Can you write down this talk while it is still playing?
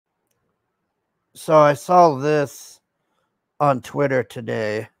So I saw this on Twitter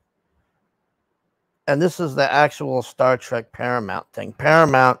today, and this is the actual Star Trek Paramount thing.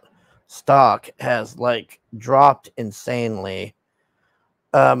 Paramount stock has like dropped insanely.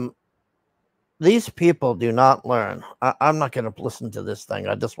 Um, these people do not learn. I'm not going to listen to this thing.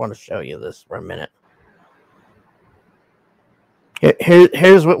 I just want to show you this for a minute.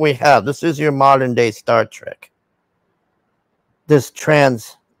 Here's what we have. This is your modern day Star Trek. This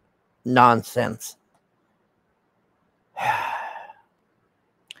trans nonsense.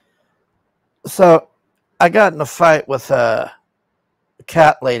 So I got in a fight with a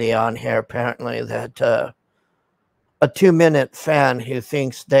cat lady on here, apparently, that a 2-minute fan who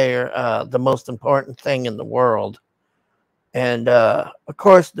thinks they're the most important thing in the world. And of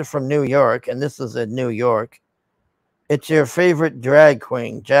course, they're from New York, and this is in New York. It's your favorite drag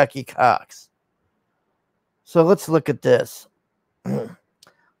queen, Jackie Cox. So let's look at this.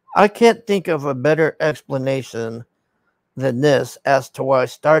 I can't think of a better explanation than this as to why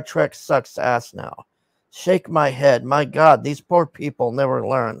Star Trek sucks ass now. Shake my head. My God, these poor people never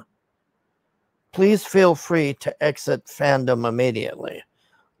learn. Please feel free to exit fandom immediately.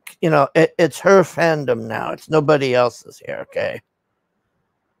 You know, it's her fandom now. It's nobody else's here, okay?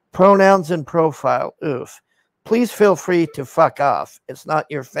 Pronouns and profile, oof. Please feel free to fuck off. It's not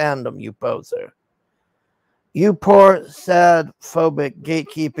your fandom, you poser. You poor, sad, phobic,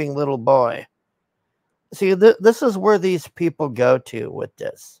 gatekeeping little boy. See, this is where these people go to with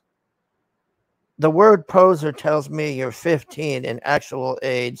this. The word poser tells me you're 15 in actual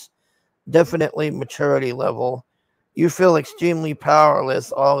age, definitely maturity level. You feel extremely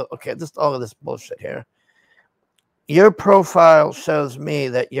powerless. Just all of this bullshit here. Your profile shows me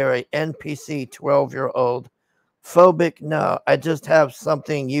that you're a NPC 12-year-old. Phobic, no. I just have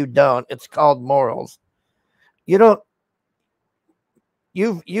something you don't. It's called morals. You don't.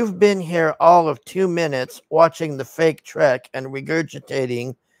 You've been here all of 2 minutes watching the fake Trek and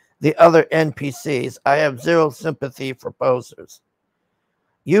regurgitating the other NPCs. I have zero sympathy for posers.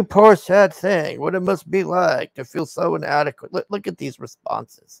 You poor sad thing. What it must be like to feel so inadequate. Look at these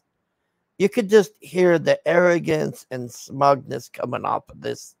responses. You could just hear the arrogance and smugness coming off of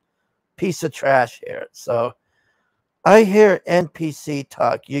this piece of trash here. So I hear NPC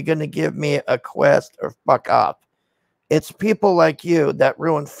talk. You're going to give me a quest or fuck off. It's people like you that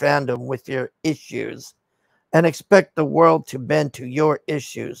ruin fandom with your issues and expect the world to bend to your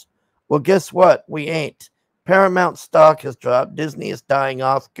issues. Well, guess what? We ain't. Paramount stock has dropped. Disney is dying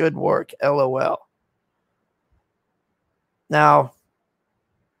off. Good work. LOL. Now,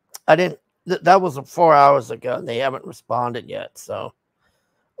 that was 4 hours ago, and they haven't responded yet. So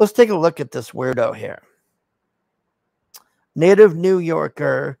let's take a look at this weirdo here. Native New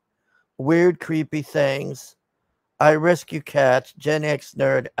Yorker, weird, creepy things. I rescue cats, Gen X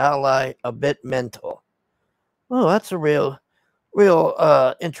nerd, ally, a bit mental. Oh, that's a real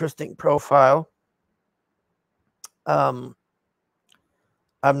interesting profile. I'm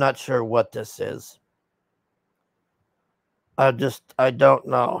not sure what this is. I don't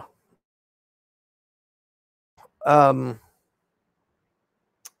know.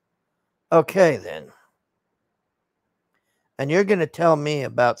 Okay then. And you're going to tell me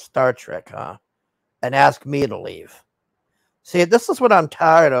about Star Trek, huh? And ask me to leave. See, this is what I'm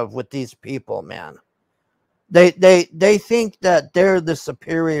tired of with these people, man. They think that they're the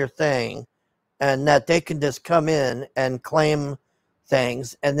superior thing and that they can just come in and claim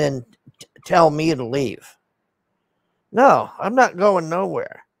things and then tell me to leave. No, I'm not going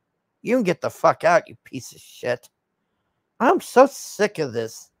nowhere. You can get the fuck out, you piece of shit. I'm so sick of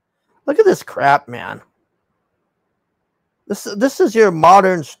this. Look at this crap, man. This is your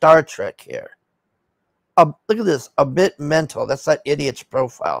modern Star Trek here. Look at this, a bit mental. That's that idiot's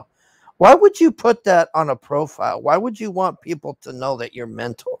profile. Why would you put that on a profile? Why would you want people to know that you're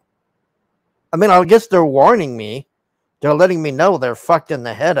mental? I mean, I guess they're warning me. They're letting me know they're fucked in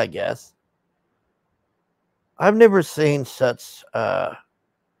the head, I guess. I've never seen such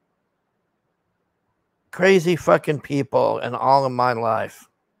crazy fucking people in all of my life.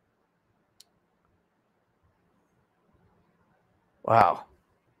 Wow.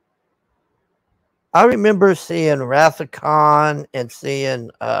 I remember seeing Wrath of Khan and seeing,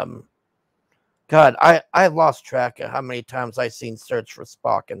 God, I lost track of how many times I seen Search for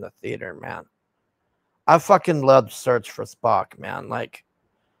Spock in the theater, man. I fucking loved Search for Spock, man. Like,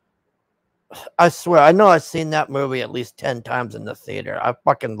 I swear, I know I've seen that movie at least 10 times in the theater. I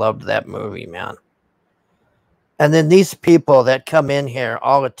fucking loved that movie, man. And then these people that come in here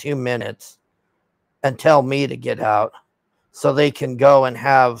all of 2 minutes and tell me to get out so they can go and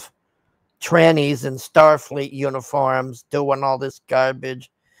have trannies in Starfleet uniforms doing all this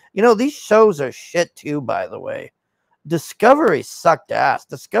garbage. You know, these shows are shit too, by the way. Discovery sucked ass.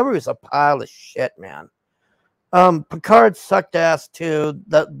 Discovery's a pile of shit, man. Picard sucked ass too.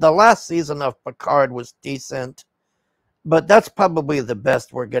 The last season of Picard was decent, but that's probably the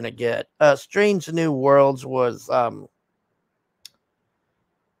best we're gonna get. Strange New Worlds was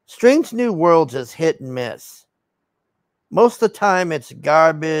Strange New Worlds is hit and miss. Most of the time it's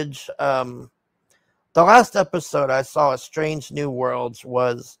garbage. The last episode I saw of Strange New Worlds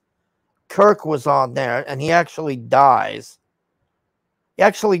was Kirk was on there and he actually dies. He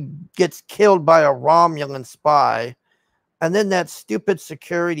actually gets killed by a Romulan spy. And then that stupid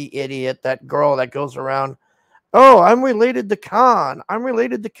security idiot, that girl that goes around, oh, I'm related to Khan. I'm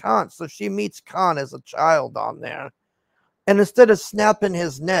related to Khan. So she meets Khan as a child on there. And instead of snapping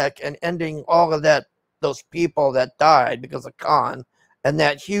his neck and ending all of those people that died because of Khan and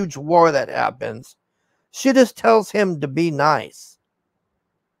that huge war that happens, she just tells him to be nice.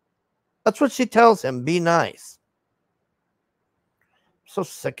 That's what she tells him, be nice. I'm so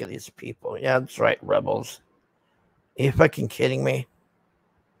sick of these people. Yeah, that's right, rebels. Are you fucking kidding me?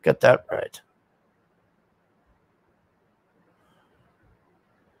 Get that right.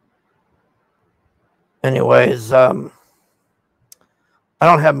 Anyways, I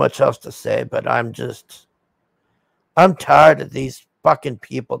don't have much else to say, but I'm tired of these fucking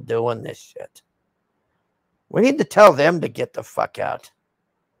people doing this shit. We need to tell them to get the fuck out.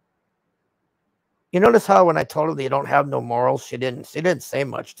 You notice how when I told her they don't have no morals, she didn't say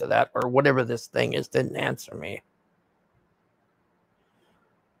much to that, or whatever this thing is, didn't answer me.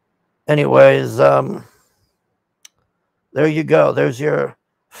 Anyways, there you go. There's your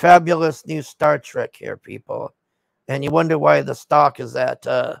fabulous new Star Trek here, people. And you wonder why the stock is at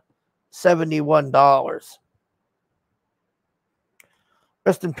 $71.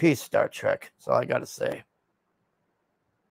 Rest in peace, Star Trek. That's all I got to say.